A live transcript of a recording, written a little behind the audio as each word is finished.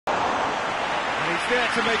there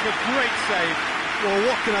to make a great save. Well,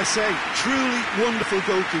 what can I say? Truly wonderful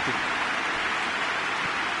goalkeeping.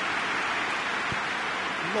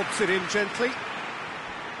 Lobs it in gently.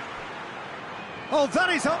 Oh, that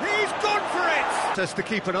is up. He's gone for it! Just to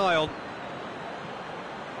keep an eye on.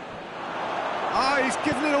 Ah, he's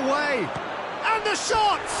given it away. And the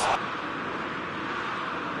shot!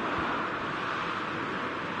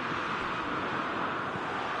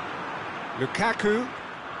 Lukaku.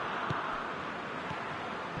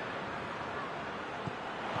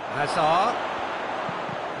 Hazard.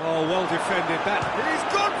 Oh, well defended that. He's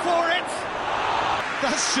gone for it!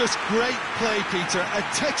 That's just great play, Peter. A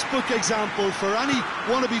textbook example for any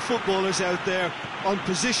wannabe footballers out there on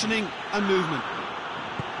positioning and movement.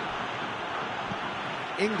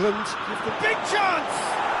 England with the big chance!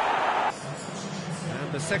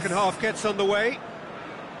 And the second half gets underway.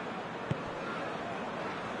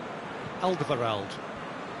 Alderweireld.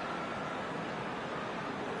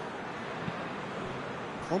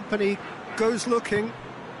 Company goes looking.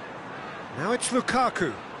 Now it's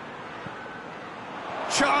Lukaku.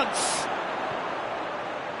 Chance!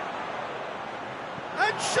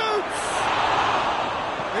 And shoots!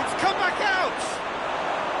 It's come back out!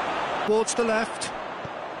 Towards the left.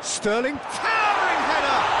 Sterling. Towering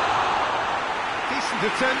header! Decent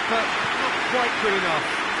attempt, but not quite good enough.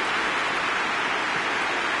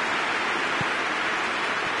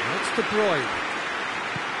 That's De Bruyne.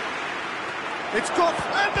 It's got...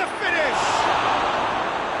 and the finish!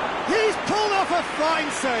 He's pulled off a fine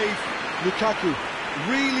save. Lukaku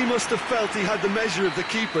really must have felt he had the measure of the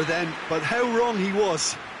keeper then, but how wrong he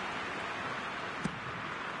was.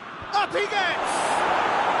 Up he gets!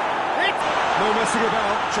 No messing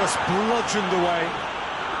about, just bludgeoned away.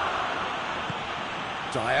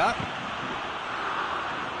 Dyer.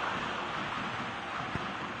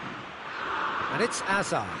 And it's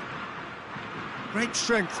Hazard. Great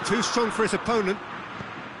strength, too strong for his opponent.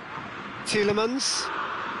 Tielemans.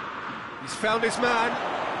 He's found his man.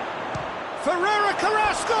 Ferreira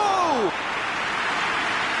Carrasco!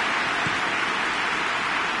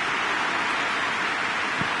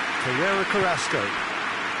 Ferreira Carrasco.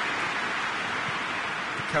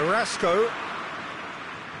 Carrasco.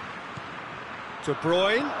 De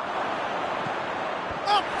Bruyne.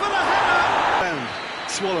 Up for the header! Down.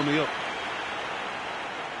 Swallow me up.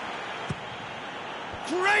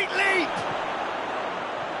 Great leap!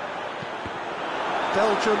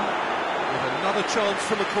 Belgium with another chance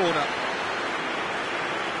from a corner.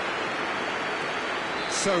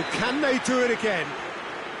 So can they do it again?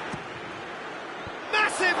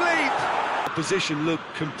 Massive leap! The position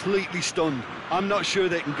looked completely stunned. I'm not sure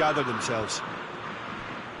they can gather themselves.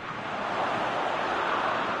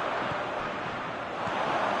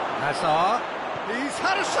 Hazard. He's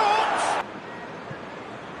had a shot!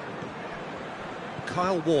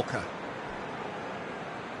 Kyle Walker.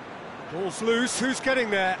 Ball's loose, who's getting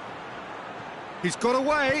there? He's got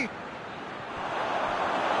away.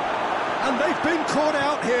 And they've been caught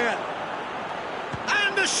out here.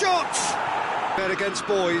 And a shot! Bet against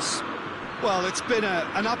boys. Well, it's been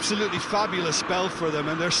an absolutely fabulous spell for them,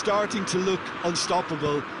 and they're starting to look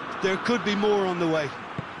unstoppable. There could be more on the way.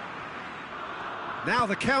 Now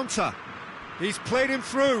the counter. He's played him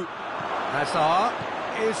through. Hazard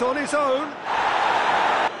is on his own.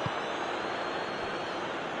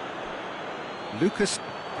 Lucas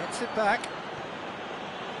gets it back.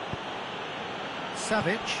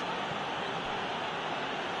 Savic.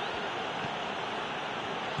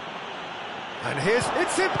 And here's...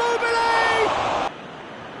 it's Immobile!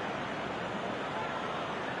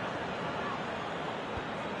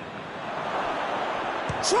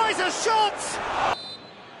 Tries a shot!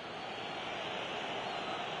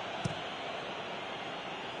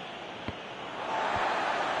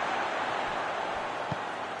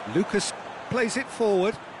 Lucas plays it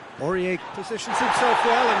forward. Aurier positions himself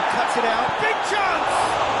well and cuts it out. Big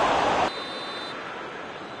chance!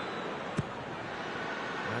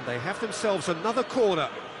 And they have themselves another corner.